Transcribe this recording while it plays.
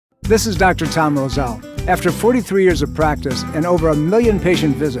This is Dr. Tom Roselle. After 43 years of practice and over 1 million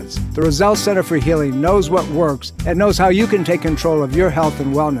patient visits, the Roselle Center for Healing knows what works and knows how you can take control of your health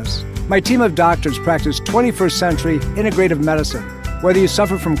and wellness. My team of doctors practice 21st century integrative medicine. Whether you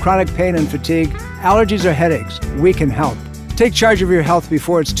suffer from chronic pain and fatigue, allergies or headaches, we can help. Take charge of your health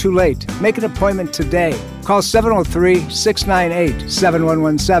before it's too late. Make an appointment today. Call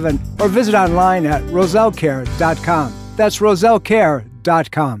 703-698-7117 or visit online at rosellecare.com. That's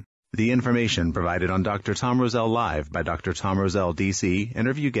rosellecare.com. The information provided on Dr. Tom Roselle Live by Dr. Tom Roselle, D.C.,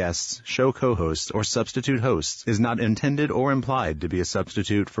 interview guests, show co-hosts, or substitute hosts is not intended or implied to be a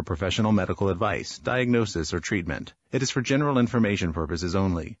substitute for professional medical advice, diagnosis, or treatment. It is for general information purposes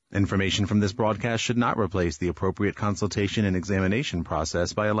only. Information from this broadcast should not replace the appropriate consultation and examination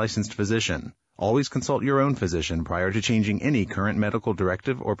process by a licensed physician. Always consult your own physician prior to changing any current medical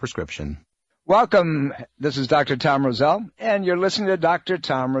directive or prescription. Welcome. This is Dr. Tom Roselle, and you're listening to Dr.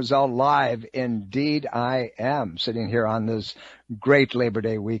 Tom Roselle Live. Indeed, I am sitting here on this great Labor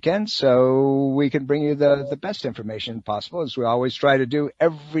Day weekend, so we can bring you the best information possible, as we always try to do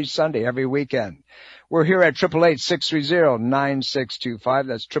every Sunday, every weekend. We're here at 888-630-9625.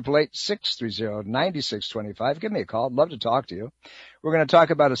 That's 888-630-9625. Give me a call. I'd love to talk to you. We're going to talk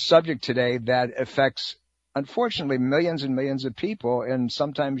about a subject today that affects, unfortunately, millions and millions of people, and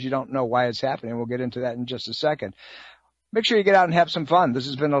sometimes you don't know why it's happening. We'll get into that in just a second. Make sure you get out and have some fun. This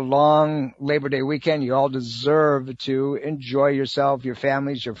has been a long Labor Day weekend. You all deserve to enjoy yourself, your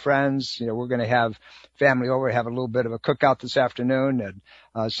families, your friends. You know, we're going to have family over, have a little bit of a cookout this afternoon, and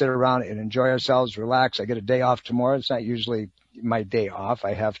sit around and enjoy ourselves, relax. I get a day off tomorrow. It's not usually my day off.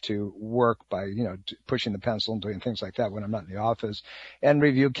 I have to work by, pushing the pencil and doing things like that when I'm not in the office, and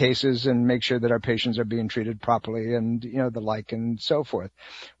review cases and make sure that our patients are being treated properly and, the like and so forth.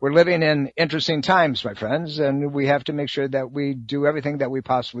 We're living in interesting times, my friends, and we have to make sure that we do everything that we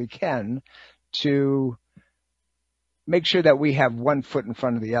possibly can to make sure that we have one foot in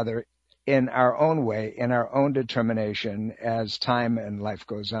front of the other in our own way, in our own determination as time and life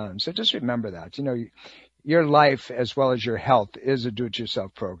goes on. So just remember that, your life as well as your health is a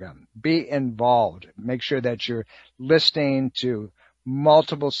do-it-yourself program. Be involved. Make sure that you're listening to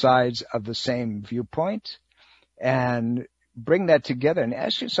multiple sides of the same viewpoint and bring that together and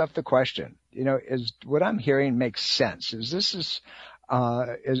ask yourself the question, is what I'm hearing makes sense? Is this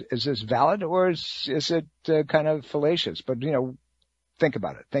valid, or is it kind of fallacious? But, think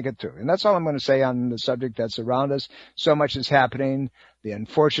about it. Think it through. And that's all I'm going to say on the subject that's around us. So much is happening. The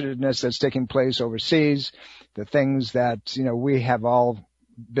unfortunateness that's taking place overseas, the things that, we have all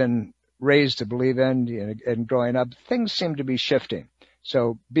been raised to believe in and growing up, things seem to be shifting.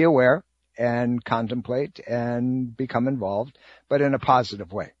 So be aware and contemplate and become involved, but in a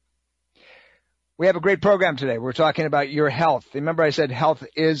positive way. We have a great program today. We're talking about your health. Remember I said health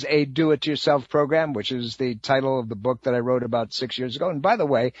is a do-it-yourself program, which is the title of the book that I wrote about 6 years ago. And by the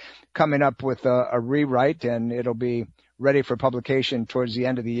way, coming up with a rewrite, and it'll be ready for publication towards the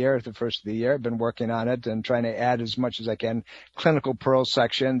end of the year, the first of the year. I've been working on it and trying to add as much as I can. Clinical Pearl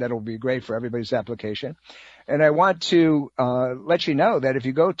section that'll be great for everybody's application. And I want to let you know that if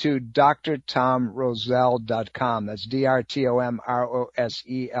you go to drtomroselle.com, that's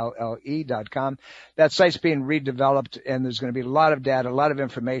drtomroselle.com, that site's being redeveloped, and there's going to be a lot of data, a lot of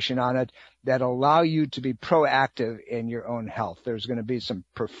information on it that allow you to be proactive in your own health. There's going to be some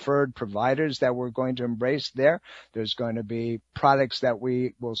preferred providers that we're going to embrace there. There's going to be products that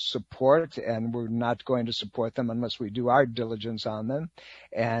we will support, and we're not going to support them unless we do our diligence on them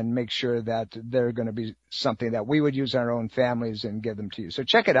and make sure that they're going to be something that we would use in our own families and give them to you. So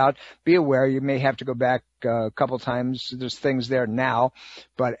check it out. Be aware. You may have to go back a couple times. There's things there now,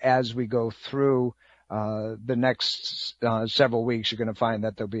 but as we go through the next several weeks, you're going to find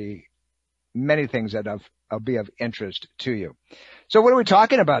that there'll be many things that will be of interest to you. So what are we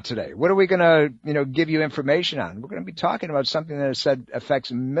talking about today? What are we going to, give you information on? We're going to be talking about something that I said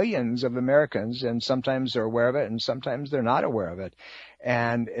affects millions of Americans, and sometimes they're aware of it and sometimes they're not aware of it.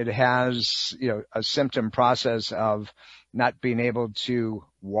 And it has, a symptom process of not being able to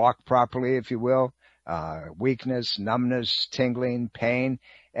walk properly, if you will, weakness, numbness, tingling, pain.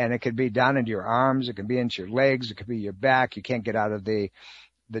 And it could be down into your arms. It could be into your legs. It could be your back. You can't get out of the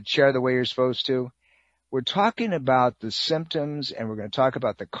chair the way you're supposed to. We're talking about the symptoms, and we're going to talk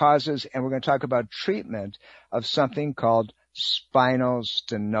about the causes, and we're going to talk about treatment of something called spinal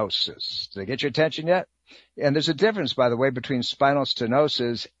stenosis. Did I get your attention yet? And there's a difference, by the way, between spinal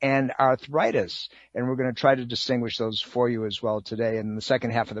stenosis and arthritis, and we're going to try to distinguish those for you as well today. And in the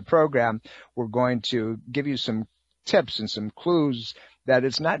second half of the program, we're going to give you some tips and some clues that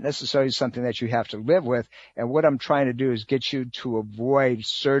it's not necessarily something that you have to live with. And what I'm trying to do is get you to avoid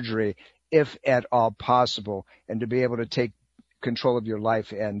surgery if at all possible, and to be able to take control of your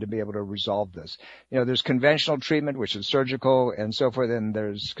life and to be able to resolve this. There's conventional treatment, which is surgical and so forth, and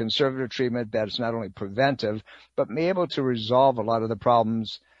there's conservative treatment that is not only preventive, but be able to resolve a lot of the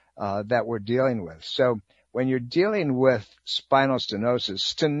problems that we're dealing with. So when you're dealing with spinal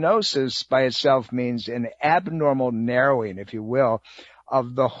stenosis by itself means an abnormal narrowing, if you will,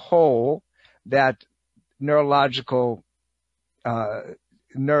 of the hole that neurological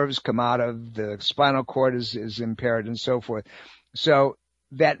nerves come out of, the spinal cord is impaired and so forth. So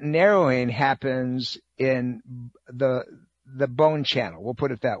that narrowing happens in the bone channel. We'll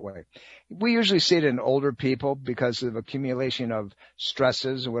put it that way. We usually see it in older people because of accumulation of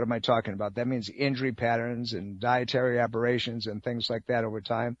stresses. And what am I talking about? That means injury patterns and dietary aberrations and things like that over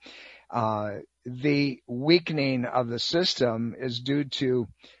time. The weakening of the system is due to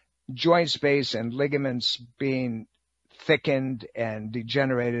joint space and ligaments being thickened and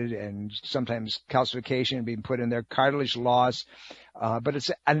degenerated, and sometimes calcification being put in there, cartilage loss. But it's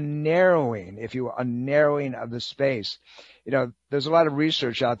a narrowing, if you will, a narrowing of the space. There's a lot of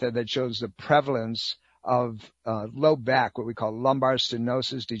research out there that shows the prevalence of low back, what we call lumbar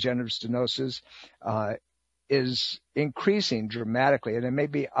stenosis, degenerative stenosis, is increasing dramatically, and it may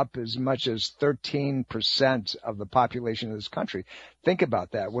be up as much as 13% of the population of this country. Think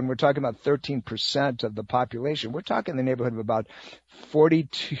about that. When we're talking about 13% of the population, we're talking in the neighborhood of about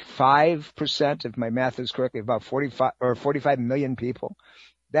 45%, if my math is correct, about 45 million people.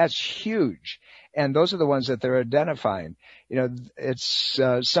 That's huge. And those are the ones that they're identifying. It's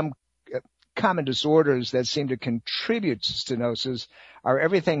some common disorders that seem to contribute to stenosis are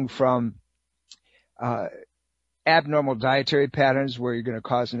everything from abnormal dietary patterns, where you're going to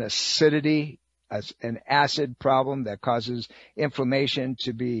cause an acidity, an acid problem that causes inflammation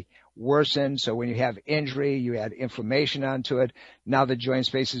to be worsened. So when you have injury, you add inflammation onto it. Now the joint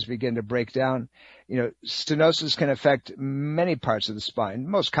spaces begin to break down. Stenosis can affect many parts of the spine.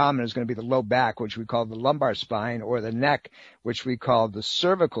 Most common is going to be the low back, which we call the lumbar spine, or the neck, which we call the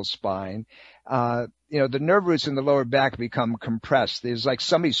cervical spine. The nerve roots in the lower back become compressed. There's like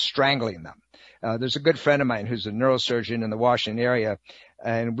somebody strangling them. There's a good friend of mine who's a neurosurgeon in the Washington area,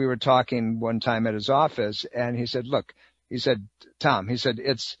 and we were talking one time at his office, and he said, Tom,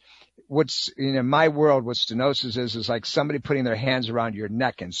 it's what's, in my world, what stenosis is like somebody putting their hands around your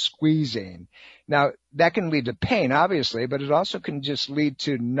neck and squeezing. Now, that can lead to pain, obviously, but it also can just lead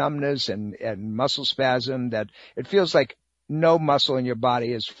to numbness and muscle spasm, that it feels like no muscle in your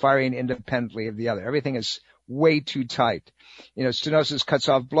body is firing independently of the other. Everything is way too tight. Stenosis cuts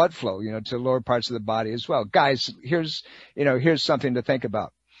off blood flow, to lower parts of the body as well. Guys, here's something to think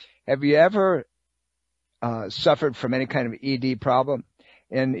about. Have you ever suffered from any kind of ED problem?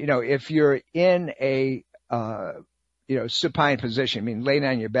 And, if you're in a, supine position, I mean, laying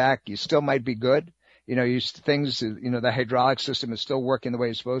on your back, you still might be good. The hydraulic system is still working the way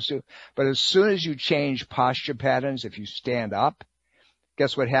it's supposed to. But as soon as you change posture patterns, if you stand up,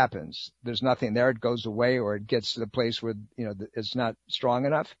 guess what happens? There's nothing there. It goes away, or it gets to the place where, it's not strong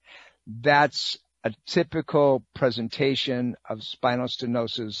enough. That's a typical presentation of spinal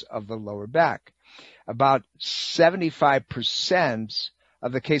stenosis of the lower back. About 75%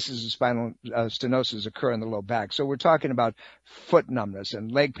 of the cases of spinal stenosis occur in the low back. So we're talking about foot numbness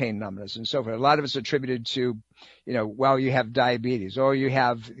and leg pain numbness and so forth. A lot of it's attributed to, you have diabetes, or you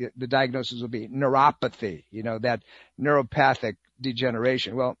have, the diagnosis will be neuropathy, that neuropathic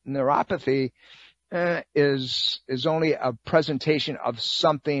degeneration. Well, neuropathy is only a presentation of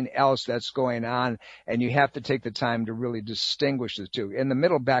something else that's going on, and you have to take the time to really distinguish the two. In the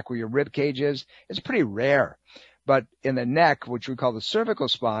middle back, where your rib cage is, it's pretty rare. But in the neck, which we call the cervical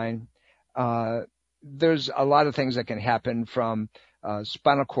spine, there's a lot of things that can happen, from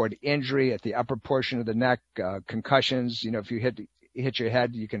spinal cord injury at the upper portion of the neck, concussions. If you hit your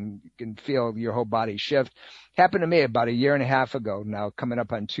head, you can feel your whole body shift. Happened to me about a year and a half ago, now coming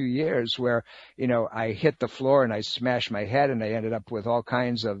up on 2 years, where, I hit the floor and I smashed my head, and I ended up with all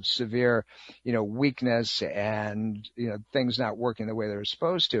kinds of severe, weakness and, things not working the way they were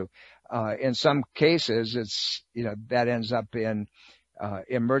supposed to. In some cases, it's, that ends up in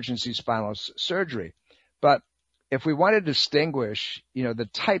emergency spinal surgery. But if we want to distinguish, the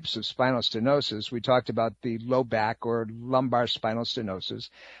types of spinal stenosis, we talked about the low back or lumbar spinal stenosis.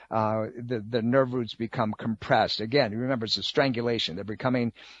 The nerve roots become compressed. Again, remember, it's a strangulation. They're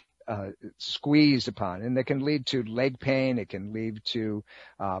becoming squeezed upon, and they can lead to leg pain. It can lead to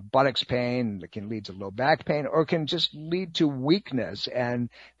buttocks pain. It can lead to low back pain, or it can just lead to weakness and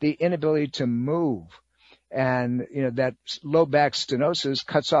the inability to move. And, that low back stenosis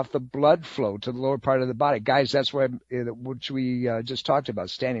cuts off the blood flow to the lower part of the body. Guys, that's why, which we just talked about,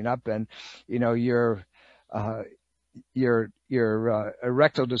 standing up and, your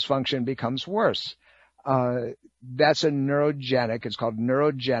erectile dysfunction becomes worse. That's a neurogenic, it's called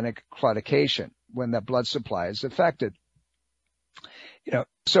neurogenic claudication when the blood supply is affected.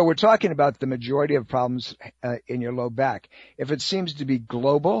 So we're talking about the majority of problems in your low back. If it seems to be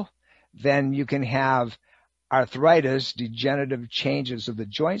global, then you can have arthritis, degenerative changes of the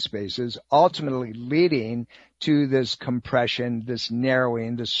joint spaces, ultimately leading to this compression, this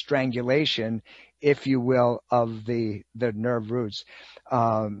narrowing, this strangulation, if you will, of the nerve roots.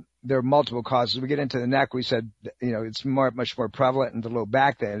 There are multiple causes. We get into the neck. We said, it's much more prevalent in the low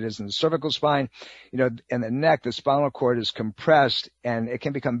back than it is in the cervical spine. In the neck, the spinal cord is compressed and it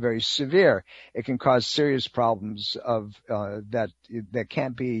can become very severe. It can cause serious problems that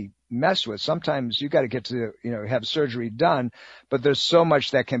can't be messed with. Sometimes you got to get to, have surgery done, but there's so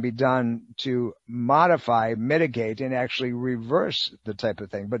much that can be done to modify, mitigate, and actually reverse the type of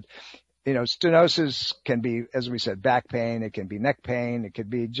thing. But stenosis can be, as we said, back pain. It can be neck pain. It could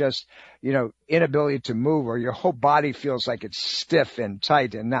be just, inability to move, or your whole body feels like it's stiff and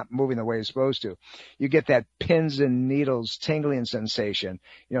tight and not moving the way it's supposed to. You get that pins and needles tingling sensation,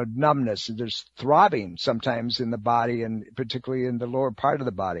 numbness. There's throbbing sometimes in the body, and particularly in the lower part of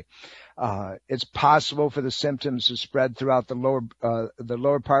the body. It's possible for the symptoms to spread throughout the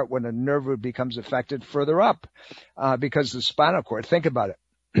lower part when a nerve root becomes affected further up, because the spinal cord, think about it.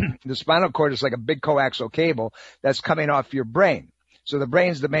 The spinal cord is like a big coaxial cable that's coming off your brain. So the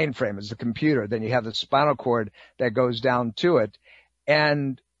brain's the mainframe, it's the computer. Then you have the spinal cord that goes down to it.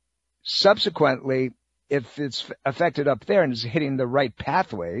 And subsequently, if it's affected up there and is hitting the right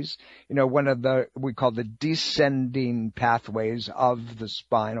pathways, one of we call the descending pathways of the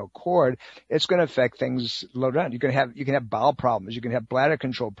spinal cord, it's going to affect things low down. You can have bowel problems. You can have bladder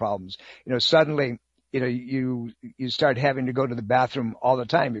control problems. Suddenly, you start having to go to the bathroom all the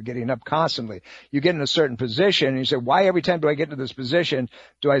time. You're getting up constantly. You get in a certain position and you say, why every time do I get to this position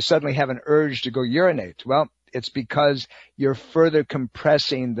do I suddenly have an urge to go urinate? Well, it's because you're further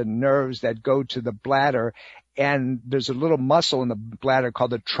compressing the nerves that go to the bladder, and there's a little muscle in the bladder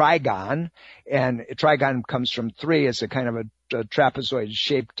called the trigon, and trigon comes from 3. It's a kind of a trapezoid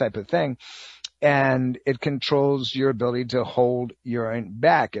shaped type of thing. And it controls your ability to hold urine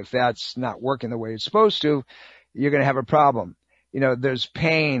back. If that's not working the way it's supposed to, you're going to have a problem. There's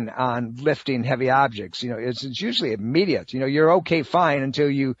pain on lifting heavy objects. It's usually immediate. You're okay, fine, until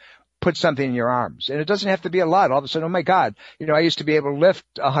you put something in your arms. And it doesn't have to be a lot. All of a sudden, oh my God, I used to be able to lift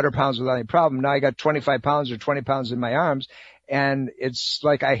 100 pounds without any problem. Now I got 25 pounds or 20 pounds in my arms. And it's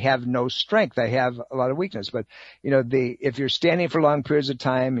like I have no strength. I have a lot of weakness. But, if you're standing for long periods of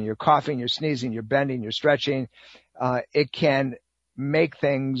time and you're coughing, you're sneezing, you're bending, you're stretching, it can make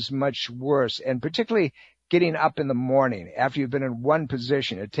things much worse. And particularly getting up in the morning after you've been in one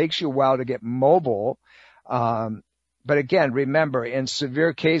position, it takes you a while to get mobile. But again, remember, in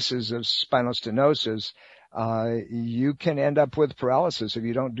severe cases of spinal stenosis, you can end up with paralysis if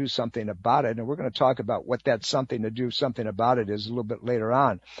you don't do something about it. And we're going to talk about what that something to do something about it is a little bit later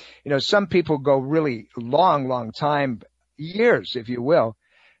on. Some people go really long time, years, if you will,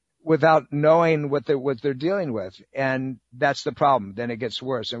 without knowing what they're dealing with. And that's the problem. Then it gets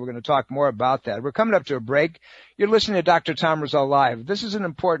worse. And we're going to talk more about that. We're coming up to a break. You're listening to Dr. Tom Roselle Live. This is an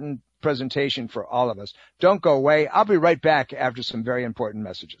important presentation for all of us. Don't go away. I'll be right back after some very important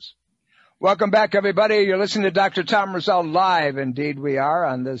messages. Welcome back, everybody. You're listening to Dr. Tom Roselle Live. Indeed, we are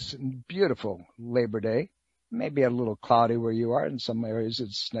on this beautiful Labor Day. Maybe a little cloudy where you are. In some areas,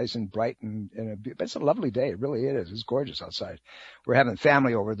 it's nice and bright, but it's a lovely day. It really is. It's gorgeous outside. We're having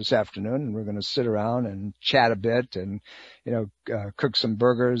family over this afternoon, and we're going to sit around and chat a bit and, cook some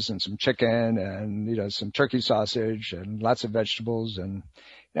burgers and some chicken and, some turkey sausage and lots of vegetables. And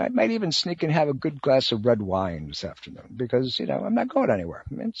I might even sneak and have a good glass of red wine this afternoon because, I'm not going anywhere.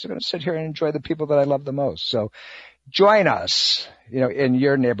 I'm just going to sit here and enjoy the people that I love the most. So join us, in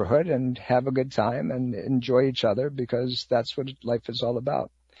your neighborhood and have a good time and enjoy each other because that's what life is all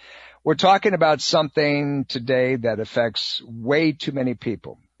about. We're talking about something today that affects way too many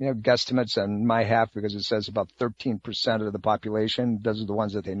people. Guesstimates on my half because it says about 13% of the population. Those are the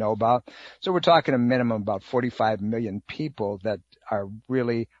ones that they know about. So we're talking a minimum about 45 million people that are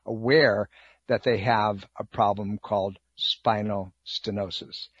really aware that they have a problem called spinal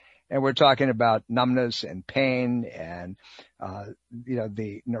stenosis. And we're talking about numbness and pain and,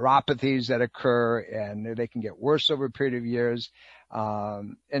 the neuropathies that occur, and they can get worse over a period of years.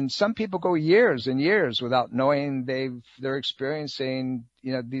 And some people go years and years without knowing they're experiencing,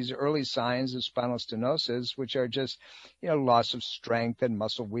 these early signs of spinal stenosis, which are just, loss of strength and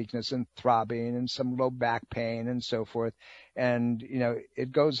muscle weakness and throbbing and some low back pain and so forth. And,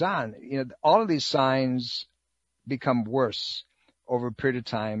 it goes on. All of these signs become worse over a period of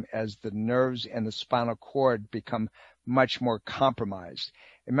time as the nerves and the spinal cord become much more compromised.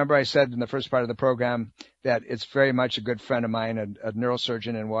 Remember I said in the first part of the program that it's very much a good friend of mine, a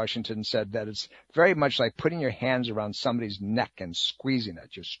neurosurgeon in Washington, said that it's very much like putting your hands around somebody's neck and squeezing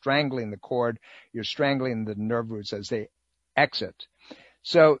it. You're strangling the cord. You're strangling the nerve roots as they exit.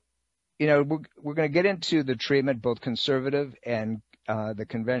 So, we're going to get into the treatment, both conservative and the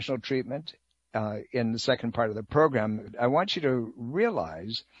conventional treatment, in the second part of the program. I want you to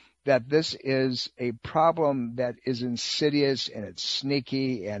realize that this is a problem that is insidious and it's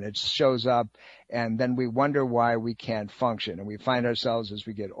sneaky and it shows up, and then we wonder why we can't function. And we find ourselves as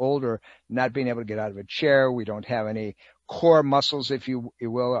we get older not being able to get out of a chair. We don't have any core muscles, if you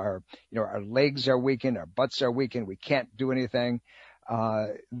will. Our legs are weakened, our butts are weakened. We can't do anything.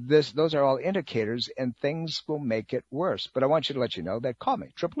 Those are all indicators, and things will make it worse. But I want you to let you know that call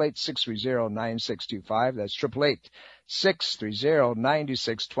me, 888-630-9625. That's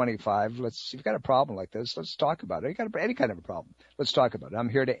 888-630-9625. If you've got a problem like this, let's talk about it. If you've got any kind of a problem, let's talk about it. I'm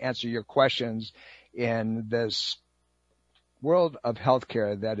here to answer your questions in this world of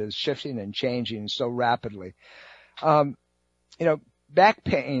healthcare that is shifting and changing so rapidly. Back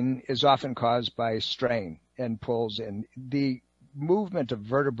pain is often caused by strain and pulls, and the movement of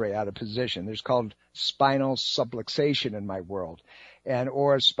vertebrae out of position. There's called spinal subluxation in my world,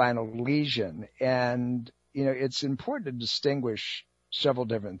 or spinal lesion. And, it's important to distinguish several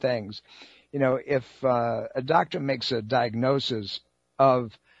different things. If a doctor makes a diagnosis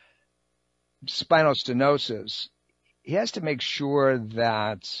of spinal stenosis, he has to make sure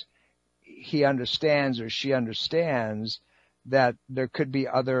that he understands or she understands that there could be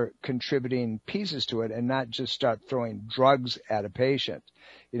other contributing pieces to it, and not just start throwing drugs at a patient.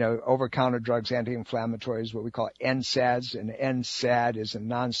 Over-counter drugs, anti-inflammatories, what we call NSAIDs, and NSAID is a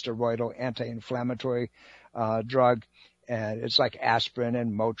non-steroidal anti-inflammatory drug, and it's like aspirin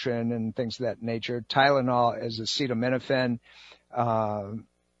and Motrin and things of that nature. Tylenol is acetaminophen, and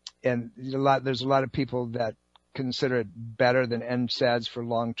there's a lot of people that consider it better than NSAIDs for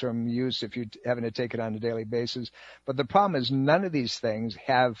long-term use if you're having to take it on a daily basis. But the problem is none of these things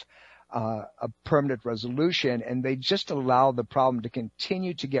have a permanent resolution, and they just allow the problem to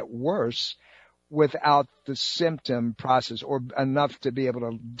continue to get worse without the symptom process, or enough to be able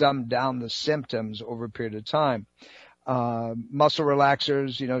to dumb down the symptoms over a period of time. Muscle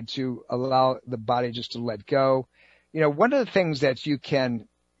relaxers, to allow the body just to let go. One of the things that you can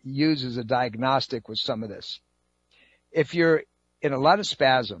use as a diagnostic with some of this, if you're in a lot of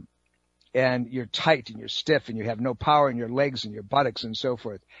spasm and you're tight and you're stiff and you have no power in your legs and your buttocks and so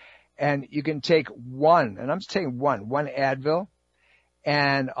forth, and you can take one Advil,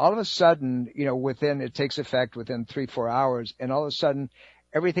 and all of a sudden, it takes effect within 3-4 hours, and all of a sudden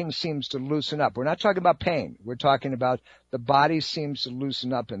everything seems to loosen up. We're not talking about pain. We're talking about the body seems to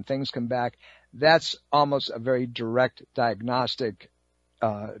loosen up and things come back. That's almost a very direct diagnostic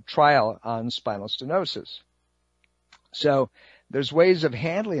trial on spinal stenosis. So there's ways of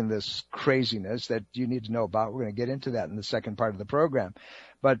handling this craziness that you need to know about. We're going to get into that in the second part of the program.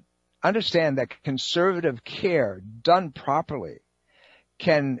 But understand that conservative care done properly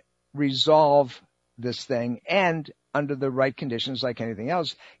can resolve this thing, and under the right conditions, like anything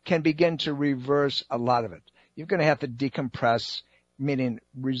else, can begin to reverse a lot of it. You're going to have to decompress, meaning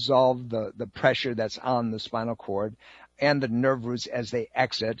resolve the pressure that's on the spinal cord and the nerve roots as they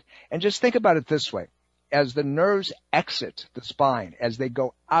exit. And just think about it this way. As the nerves exit the spine, as they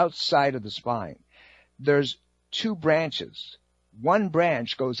go outside of the spine, there's two branches. One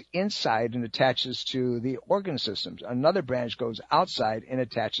branch goes inside and attaches to the organ systems. Another branch goes outside and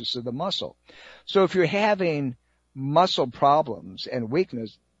attaches to the muscle. So if you're having muscle problems and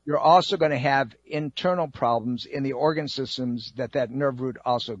weakness, you're also going to have internal problems in the organ systems that nerve root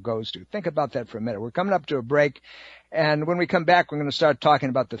also goes to. Think about that for a minute. We're coming up to a break, and when we come back, we're going to start talking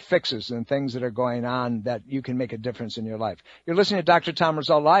about the fixes and things that are going on that you can make a difference in your life. You're listening to Dr. Tom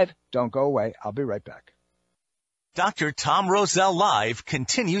Roselle Live. Don't go away. I'll be right back. Dr. Tom Roselle Live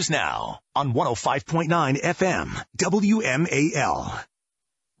continues now on 105.9 FM, WMAL.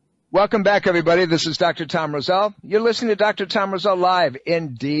 Welcome back, everybody. This is Dr. Tom Roselle. You're listening to Dr. Tom Roselle Live.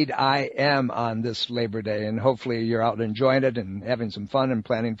 Indeed, I am on this Labor Day, and hopefully you're out enjoying it and having some fun and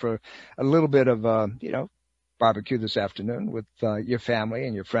planning for a little bit of, barbecue this afternoon with your family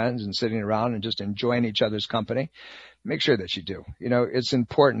and your friends and sitting around and just enjoying each other's company. Make sure that you do. It's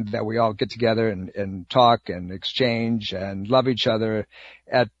important that we all get together and talk and exchange and love each other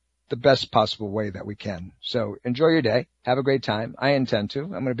at the best possible way that we can. So enjoy your day. Have a great time. I intend to. I'm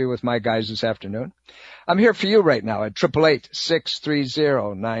going to be with my guys this afternoon. I'm here for you right now at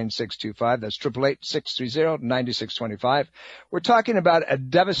 888-630-9625. That's 888-630-9625. We're talking about a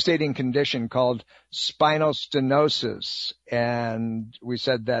devastating condition called spinal stenosis. And we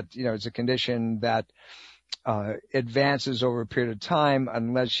said that, it's a condition that advances over a period of time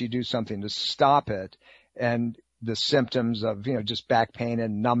unless you do something to stop it. And the symptoms of, just back pain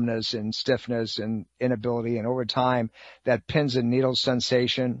and numbness and stiffness and inability, and over time, that pins and needles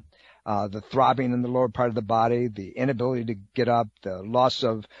sensation, the throbbing in the lower part of the body, the inability to get up, the loss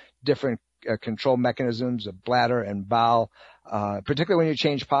of different control mechanisms of bladder and bowel, particularly when you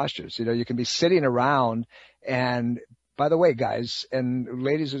change postures. You can be sitting around, and by the way, guys and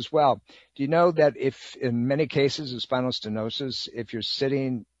ladies as well, do you know that if in many cases of spinal stenosis, if you're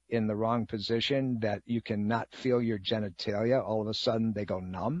sitting in the wrong position, that you cannot feel your genitalia, all of a sudden they go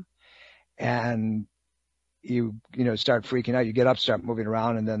numb, and you start freaking out. You get up, start moving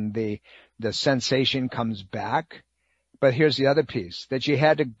around, and then the sensation comes back. But here's the other piece, that you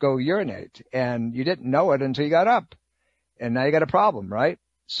had to go urinate, and you didn't know it until you got up, and now you got a problem, right?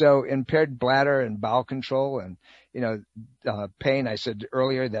 So impaired bladder and bowel control and, pain. I said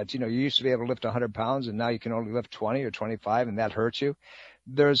earlier that, you used to be able to lift 100 pounds, and now you can only lift 20 or 25, and that hurts you.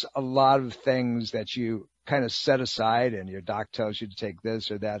 There's a lot of things that you kind of set aside, and your doc tells you to take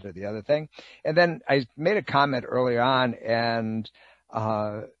this or that or the other thing. And then I made a comment earlier on, and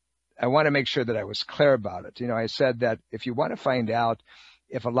I want to make sure that I was clear about it. I said that if you want to find out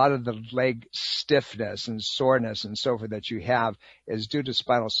if a lot of the leg stiffness and soreness and so forth that you have is due to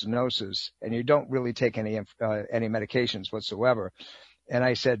spinal stenosis, and you don't really take any medications whatsoever, and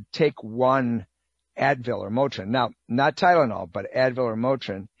I said take one Advil or Motrin. Now, not Tylenol, but Advil or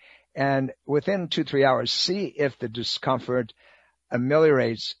Motrin. And within 2-3 hours, see if the discomfort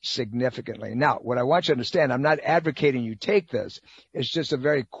ameliorates significantly. Now, what I want you to understand, I'm not advocating you take this. It's just a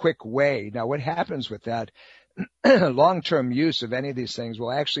very quick way. Now, what happens with that, long-term use of any of these things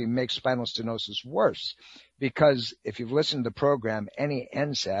will actually make spinal stenosis worse. Because if you've listened to the program, any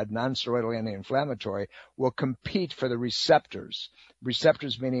NSAID, non-steroidal anti-inflammatory, will compete for the receptors.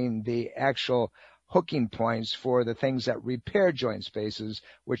 Receptors meaning the actual hooking points for the things that repair joint spaces,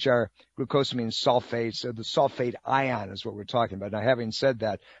 which are glucosamine sulfate. So the sulfate ion is what we're talking about. Now, having said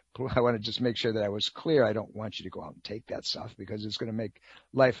that, I want to just make sure that I was clear. I don't want you to go out and take that stuff because it's going to make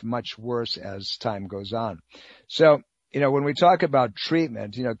life much worse as time goes on. So, when we talk about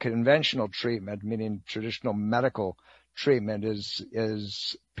treatment, conventional treatment, meaning traditional medical treatment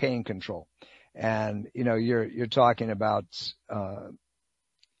is pain control. And, you're talking about,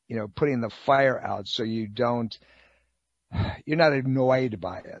 putting the fire out so you're not annoyed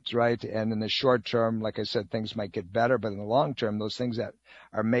by it, right? And in the short term, like I said, things might get better, but in the long term, those things that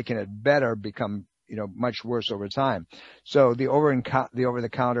are making it better become, much worse over time. So the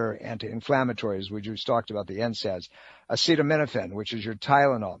over-the-counter anti-inflammatories, we just talked about the NSAIDs, acetaminophen, which is your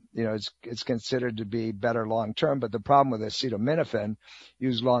Tylenol, it's considered to be better long term, but the problem with acetaminophen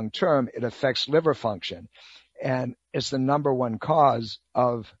used long term, it affects liver function. And it's the number one cause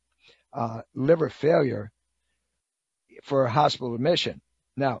of liver failure for hospital admission.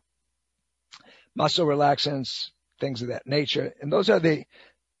 Now, muscle relaxants, things of that nature, and those are the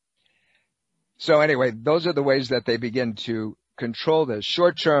ways that they begin to control this.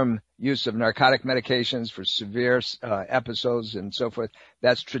 Short-term use of narcotic medications for severe episodes and so forth,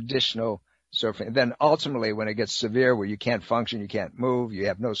 that's traditional surfing. Then ultimately, when it gets severe, where you can't function, you can't move, you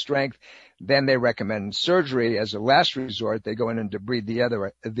have no strength, then they recommend surgery as a last resort. They go in and debride the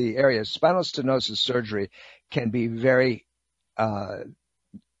area. Spinal stenosis surgery can be very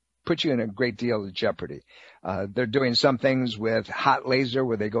put you in a great deal of jeopardy. They're doing some things with hot laser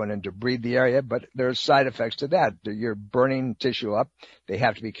where they go in and debride the area, but there are side effects to that. You're burning tissue up. They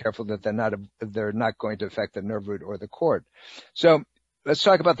have to be careful that they're not going to affect the nerve root or the cord. So let's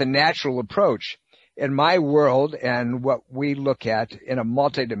talk about the natural approach. In my world, and what we look at in a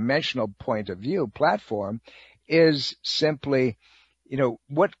multidimensional point of view platform, is simply,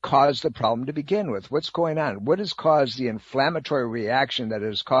 what caused the problem to begin with? What's going on? What has caused the inflammatory reaction that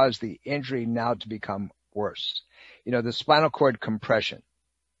has caused the injury now to become worse? The spinal cord compression.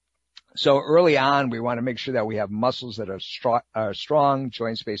 So early on, we want to make sure that we have muscles that are strong,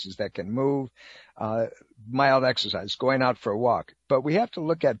 joint spaces that can move, mild exercise, going out for a walk. But we have to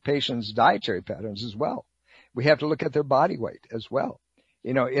look at patients' dietary patterns as well. We have to look at their body weight as well.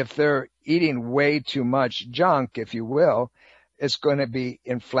 If they're eating way too much junk, if you will, it's going to be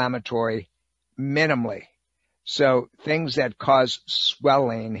inflammatory minimally. So things that cause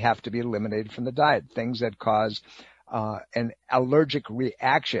swelling have to be eliminated from the diet. Things that cause an allergic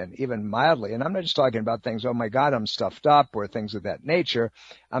reaction, even mildly. And I'm not just talking about things, oh my God, I'm stuffed up, or things of that nature.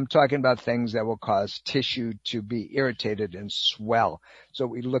 I'm talking about things that will cause tissue to be irritated and swell. So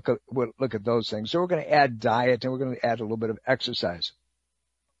we'll look at those things. So we're going to add diet, and we're going to add a little bit of exercise.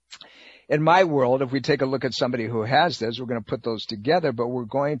 In my world, if we take a look at somebody who has this, we're going to put those together, but we're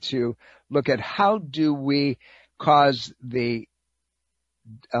going to look at how do we cause the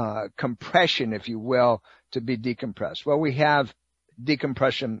compression, if you will, to be decompressed. Well, we have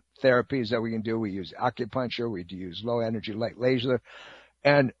decompression therapies that we can do. We use acupuncture. We use low energy light laser.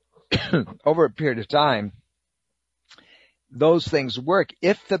 And over a period of time, those things work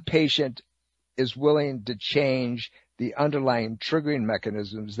if the patient is willing to change the underlying triggering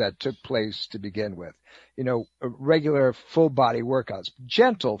mechanisms that took place to begin with. Regular full body workouts,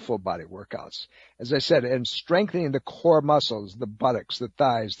 gentle full body workouts, as I said, and strengthening the core muscles, the buttocks, the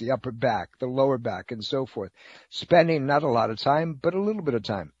thighs, the upper back, the lower back, and so forth. Spending not a lot of time, but a little bit of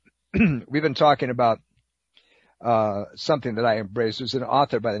time. We've been talking about something that I embrace. There's an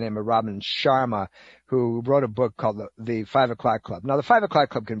author by the name of Robin Sharma who wrote a book called the 5 o'clock club. Now, the 5 o'clock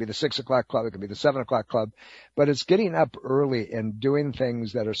club can be the 6 o'clock club. It can be the 7 o'clock club, but it's getting up early and doing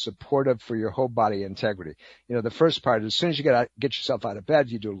things that are supportive for your whole body integrity. The first part, as soon as you get yourself out of bed,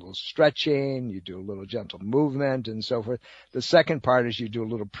 you do a little stretching, you do a little gentle movement and so forth. The second part is you do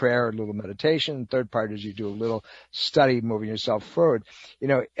a little prayer, a little meditation. The third part is you do a little study, moving yourself forward.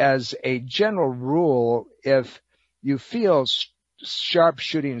 As a general rule, if you feel sharp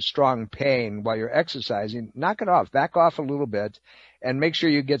shooting strong pain while you're exercising, knock it off, back off a little bit, and make sure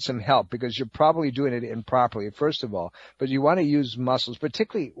you get some help, because you're probably doing it improperly, first of all. But you want to use muscles,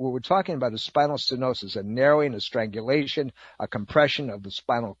 particularly what we're talking about is spinal stenosis, a narrowing, a strangulation, a compression of the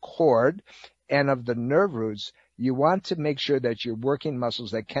spinal cord and of the nerve roots. You want to make sure that you're working muscles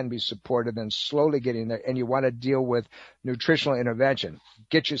that can be supported and slowly getting there, and you want to deal with nutritional intervention.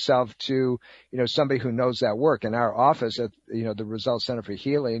 Get yourself to, somebody who knows that work. In our office at, the Roselle Center for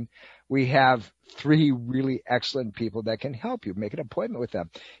Healing, we have 3 really excellent people that can help you. Make an appointment with them.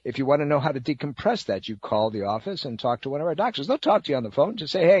 If you want to know how to decompress that, you call the office and talk to one of our doctors. They'll talk to you on the phone.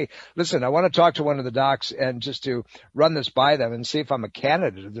 Just say, hey, listen, I want to talk to one of the docs and just to run this by them and see if I'm a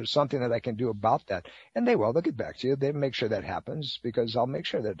candidate, if there's something that I can do about that. And they will. They'll get back to you. They make sure that happens, because I'll make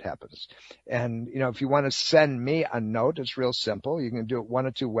sure that it happens. And, if you want to send me a note, it's real simple. You can do it one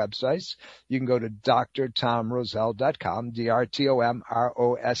of 2 websites. You can go to drtomroselle.com,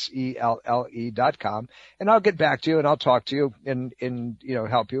 drtomroselle.com, and I'll get back to you and I'll talk to you and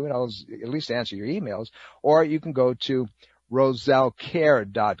help you, and I'll at least answer your emails. Or you can go to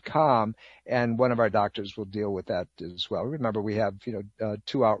rosellecare.com, and one of our doctors will deal with that as well. Remember, we have, 2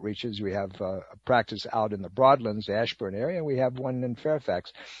 outreaches. We have a practice out in the Broadlands, Ashburn area, and we have one in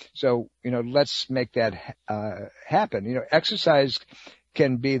Fairfax. So, let's make that happen. Exercise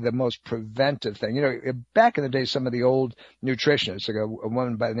can be the most preventive thing. Back in the day, some of the old nutritionists, like a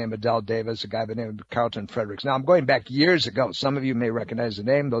woman by the name of Adele Davis, a guy by the name of Carlton Fredericks. Now, I'm going back years ago. Some of you may recognize the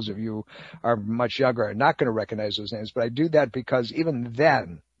name. Those of you who are much younger are not going to recognize those names. But I do that because even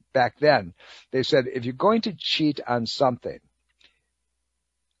then, back then, they said, if you're going to cheat on something,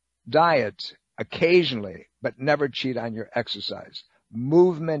 diet occasionally, but never cheat on your exercise.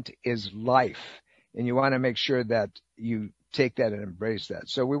 Movement is life, and you want to make sure that you take that and embrace that.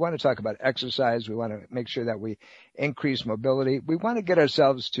 So we want to talk about exercise. We want to make sure that we increase mobility. We want to get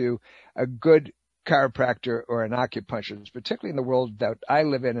ourselves to a good chiropractor or an acupuncturist, particularly in the world that I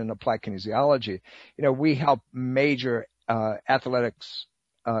live in applied kinesiology. We help major athletics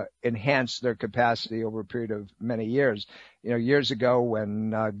enhance their capacity over a period of many years. Years ago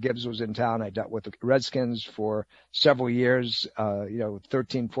when Gibbs was in town, I dealt with the Redskins for several years,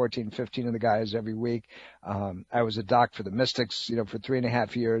 13, 14, 15 of the guys every week. I was a doc for the Mystics, for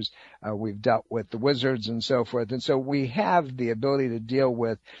 3.5 years. We've dealt with the Wizards and so forth. And so we have the ability to deal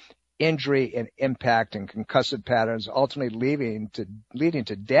with injury and impact and concussive patterns, ultimately leading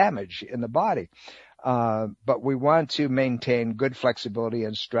to damage in the body. But we want to maintain good flexibility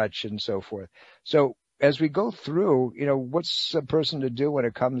and stretch and so forth. So as we go through, what's a person to do when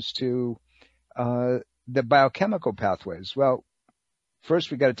it comes to the biochemical pathways? Well,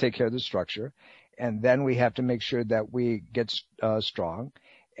 first we got to take care of the structure, and then we have to make sure that we get strong.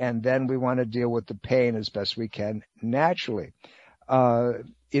 and then we want to deal with the pain as best we can naturally.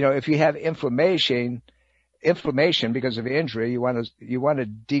 If you have inflammation because of injury, you want to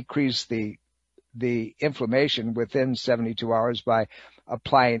decrease the inflammation within 72 hours by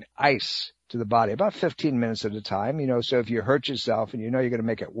applying ice to the body, about 15 minutes at a time. So if you hurt yourself and you're going to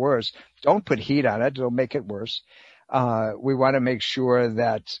make it worse, don't put heat on it. It'll make it worse. We want to make sure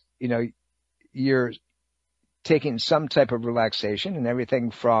that, you're taking some type of relaxation, and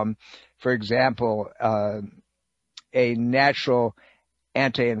everything from, for example, a natural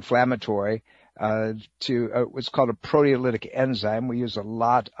anti-inflammatory to what's called a proteolytic enzyme. We use a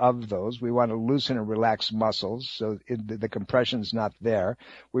lot of those. We want to loosen and relax muscles so the compression's not there.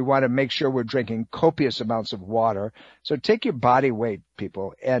 We want to make sure we're drinking copious amounts of water. So take your body weight,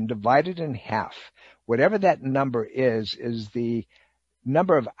 people, and divide it in half. Whatever that number is the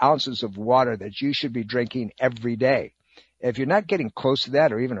number of ounces of water that you should be drinking every day. If you're not getting close to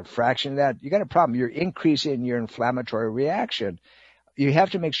that or even a fraction of that, you got a problem. You're increasing your inflammatory reaction. You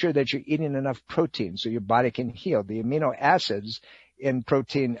have to make sure that you're eating enough protein so your body can heal. The amino acids in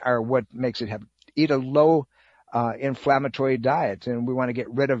protein are what makes it eat a low inflammatory diet. And we want to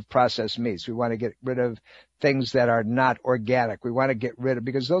get rid of processed meats. We want to get rid of things that are not organic. We want to get rid of,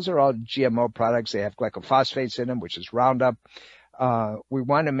 because those are all GMO products. They have glycophosphates in them, which is Roundup. We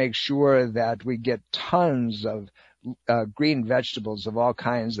want to make sure that we get tons of green vegetables of all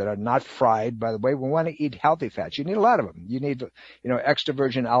kinds that are not fried. By the way, we want to eat healthy fats. You need a lot of them. You need, extra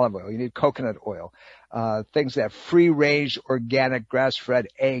virgin olive oil. You need coconut oil, things that free-range organic grass-fed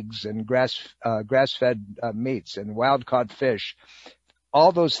eggs and grass-fed meats and wild-caught fish.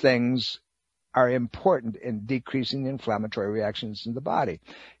 All those things are important in decreasing the inflammatory reactions in the body.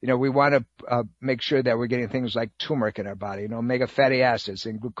 We want to make sure that we're getting things like turmeric in our body, omega fatty acids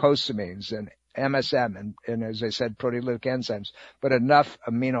and glucosamines and MSM and as I said, proteolytic enzymes, but enough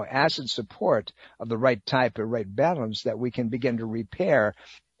amino acid support of the right type or right balance that we can begin to repair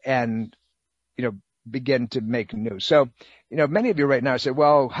and, begin to make new. So, many of you right now say,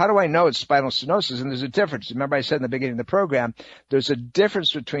 well, how do I know it's spinal stenosis? And there's a difference. Remember I said in the beginning of the program, there's a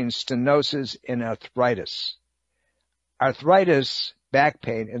difference between stenosis and arthritis. Arthritis, back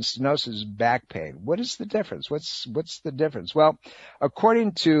pain, and stenosis, back pain. What is the difference? What's the difference? Well,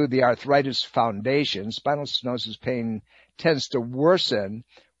 according to the Arthritis Foundation, spinal stenosis pain tends to worsen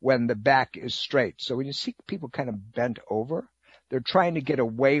when the back is straight. So when you see people kind of bent over, they're trying to get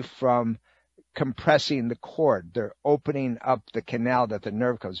away from compressing the cord. They're opening up the canal that the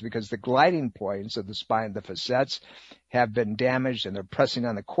nerve comes, because the gliding points of the spine, the facets, have been damaged and they're pressing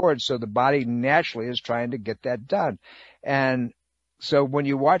on the cord. So the body naturally is trying to get that done. And so when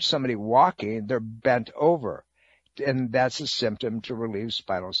you watch somebody walking, they're bent over, and that's a symptom to relieve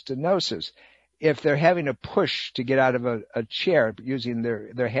spinal stenosis. If they're having to push to get out of a chair using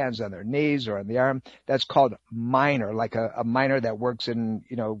their hands on their knees or on the arm, that's called minor, like a miner that works in,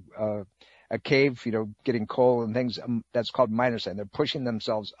 a cave, getting coal and things. That's called minor sign. They're pushing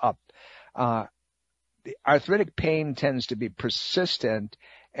themselves up. The arthritic pain tends to be persistent,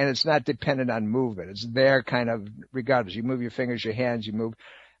 and it's not dependent on movement. It's there kind of regardless. You move your fingers, your hands, you move.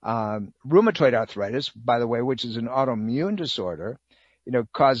 Rheumatoid arthritis, by the way, which is an autoimmune disorder,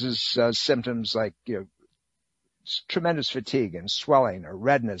 causes symptoms like, tremendous fatigue and swelling or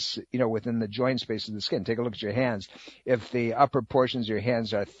redness, within the joint space of the skin. Take a look at your hands. If the upper portions of your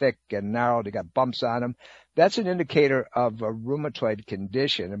hands are thick and narrow, they got bumps on them, that's an indicator of a rheumatoid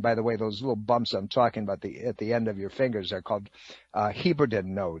condition. And by the way, those little bumps I'm talking about at the end of your fingers are called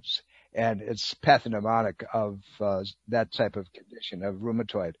Heberden nodes. And it's pathognomonic of that type of condition of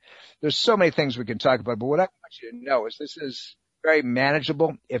rheumatoid. There's so many things we can talk about, but what I want you to know is this is very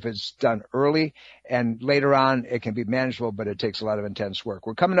manageable if it's done early, and later on it can be manageable, but it takes a lot of intense work.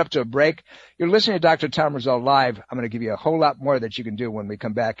 We're coming up to a break. You're listening to Dr. Tom Roselle Live. I'm going to give you a whole lot more that you can do when we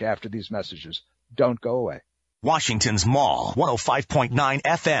come back after these messages. Don't go away. Washington's Mall, 105.9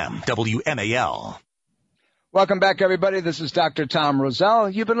 FM, WMAL. Welcome back, everybody. This is Dr. Tom Roselle.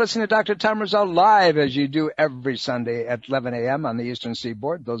 You've been listening to Dr. Tom Roselle Live, as you do every Sunday at 11 a.m. on the Eastern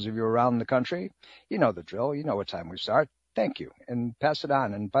Seaboard. Those of you around the country, you know the drill. You know what time we start. Thank you, and pass it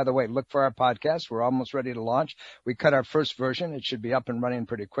on. And by the way, look for our podcast. We're almost ready to launch. We cut our first version. It should be up and running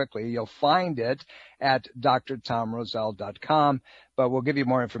pretty quickly. You'll find it at drtomroselle.com, but we'll give you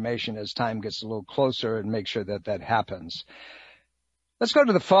more information as time gets a little closer and make sure that happens. Let's go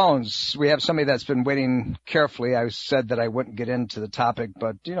to the phones. We have somebody that's been waiting carefully. I said that I wouldn't get into the topic,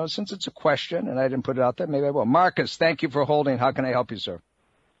 but, since it's a question and I didn't put it out there, maybe I will. Marcus, thank you for holding. How can I help you, sir?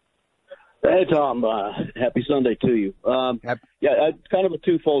 Hey, Tom. Happy Sunday to you. It's kind of a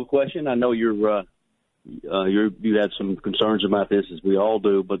twofold question. I know you're You had some concerns about this, as we all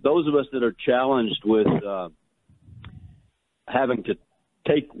do. But those of us that are challenged with having to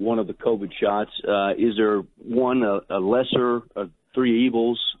take one of the COVID shots, is there, one, a lesser of three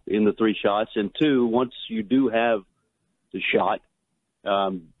evils in the three shots? And two, once you do have the shot,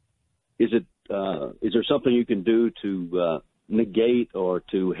 is there something you can do to negate or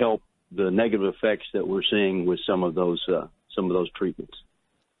to help the negative effects that we're seeing with some of those treatments?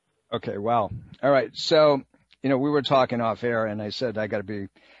 Okay, wow. All right. So, we were talking off air, and I said I got to be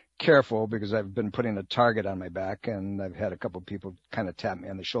careful because I've been putting a target on my back, and I've had a couple of people kind of tap me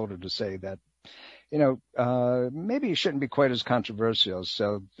on the shoulder to say that, maybe you shouldn't be quite as controversial.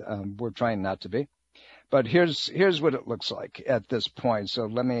 So we're trying not to be. But here's what it looks like at this point. So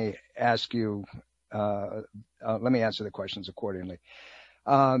let me ask you, let me answer the questions accordingly.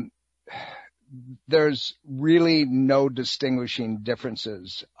 There's really no distinguishing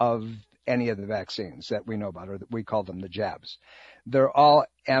differences of any of the vaccines that we know about, or that we call them the jabs. They're all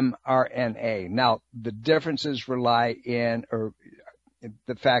mRNA. Now, the differences rely in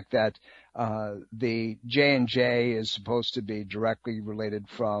the fact that the J&J is supposed to be directly related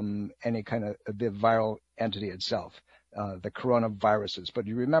from any kind of the viral entity itself, the coronaviruses. But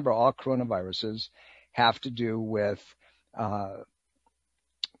you remember, all coronaviruses have to do with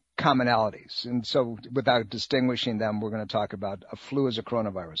commonalities. And so without distinguishing them, we're going to talk about a flu as a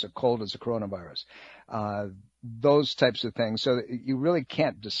coronavirus, a cold as a coronavirus, those types of things. So you really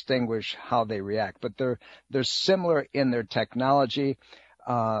can't distinguish how they react, but they're similar in their technology.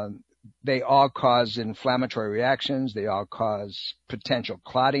 They all cause inflammatory reactions. They all cause potential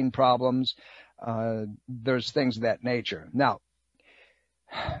clotting problems. There's things of that nature. Now,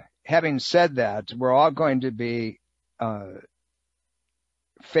 having said that, we're all going to be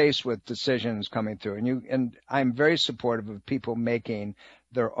faced with decisions coming through, and I'm very supportive of people making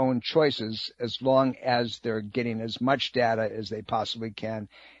their own choices as long as they're getting as much data as they possibly can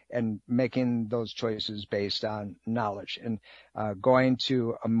and making those choices based on knowledge, and going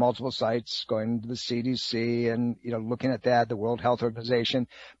to multiple sites, going to the CDC and looking at that, the World Health Organization,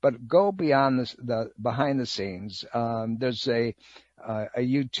 but go beyond the behind the scenes. There's a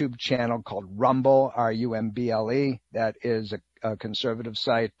YouTube channel called Rumble, RUMBLE, that is a conservative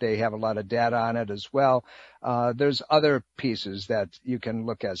site. They have a lot of data on it as well. There's other pieces that you can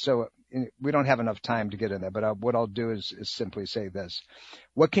look at. So we don't have enough time to get in there, but what I'll do is simply say this.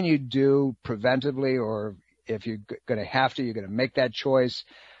 What can you do preventively, or if you're going to have to, you're going to make that choice?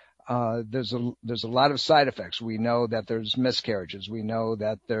 There's a lot of side effects. We know that there's miscarriages. We know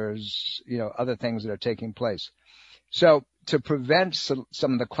that there's, other things that are taking place. So to prevent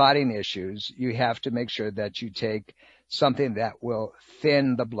some of the clotting issues, you have to make sure that you take something that will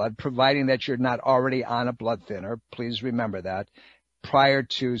thin the blood, providing that you're not already on a blood thinner. Please remember that.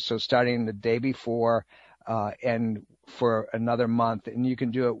 So starting the day before, and for another month, and you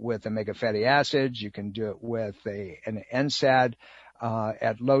can do it with omega fatty acids. You can do it with an NSAID,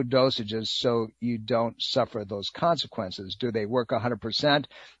 at low dosages, so you don't suffer those consequences. Do they work 100%?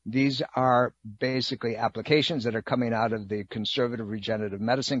 These are basically applications that are coming out of the conservative regenerative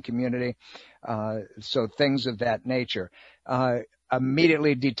medicine community. So things of that nature.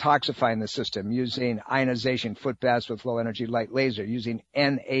 Immediately detoxifying the system using ionization, foot baths with low energy light laser, using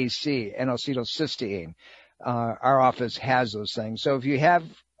NAC, N-acetylcysteine. Our office has those things. So if you have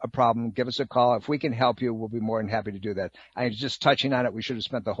a problem, give us a call. If we can help you, we'll be more than happy to do that. I'm just touching on it. We should have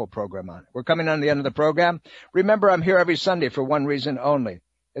spent the whole program on it. We're coming on the end of the program. Remember, I'm here every Sunday for one reason only.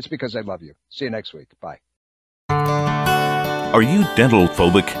 It's because I love you. See you next week. Bye. Are you dental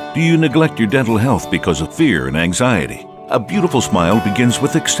phobic? Do you neglect your dental health because of fear and anxiety? A beautiful smile begins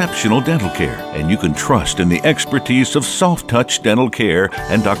with exceptional dental care, and you can trust in the expertise of Soft Touch Dental Care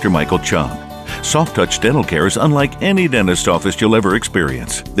and Dr. Michael Chung. Soft Touch Dental Care is unlike any dentist office you'll ever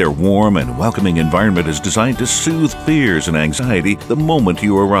experience. Their warm and welcoming environment is designed to soothe fears and anxiety the moment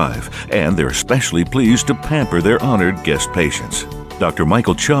you arrive, and they're especially pleased to pamper their honored guest patients. Dr.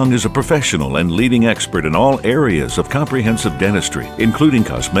 Michael Chung is a professional and leading expert in all areas of comprehensive dentistry, including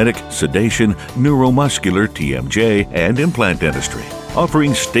cosmetic, sedation, neuromuscular, TMJ, and implant dentistry.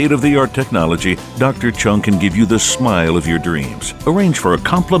 Offering state-of-the-art technology, Dr. Chung can give you the smile of your dreams. Arrange for a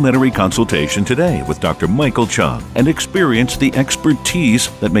complimentary consultation today with Dr. Michael Chung and experience the expertise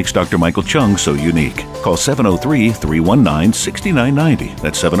that makes Dr. Michael Chung so unique. Call 703-319-6990.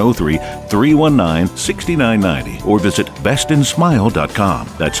 That's 703-319-6990. Or visit bestinsmile.com.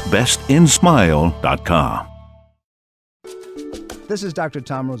 That's bestinsmile.com. This is Dr.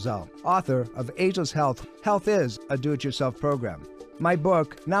 Tom Roselle, author of Ageless Health. Health is a do-it-yourself program. My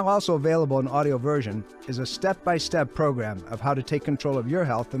book, now also available in audio version, is a step-by-step program of how to take control of your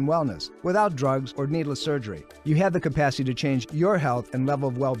health and wellness without drugs or needless surgery. You have the capacity to change your health and level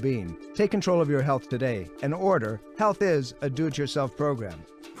of well-being. Take control of your health today and order Health is a Do-It-Yourself program.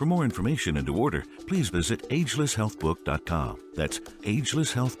 For more information and to order, please visit agelesshealthbook.com. That's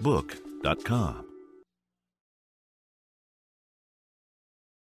agelesshealthbook.com.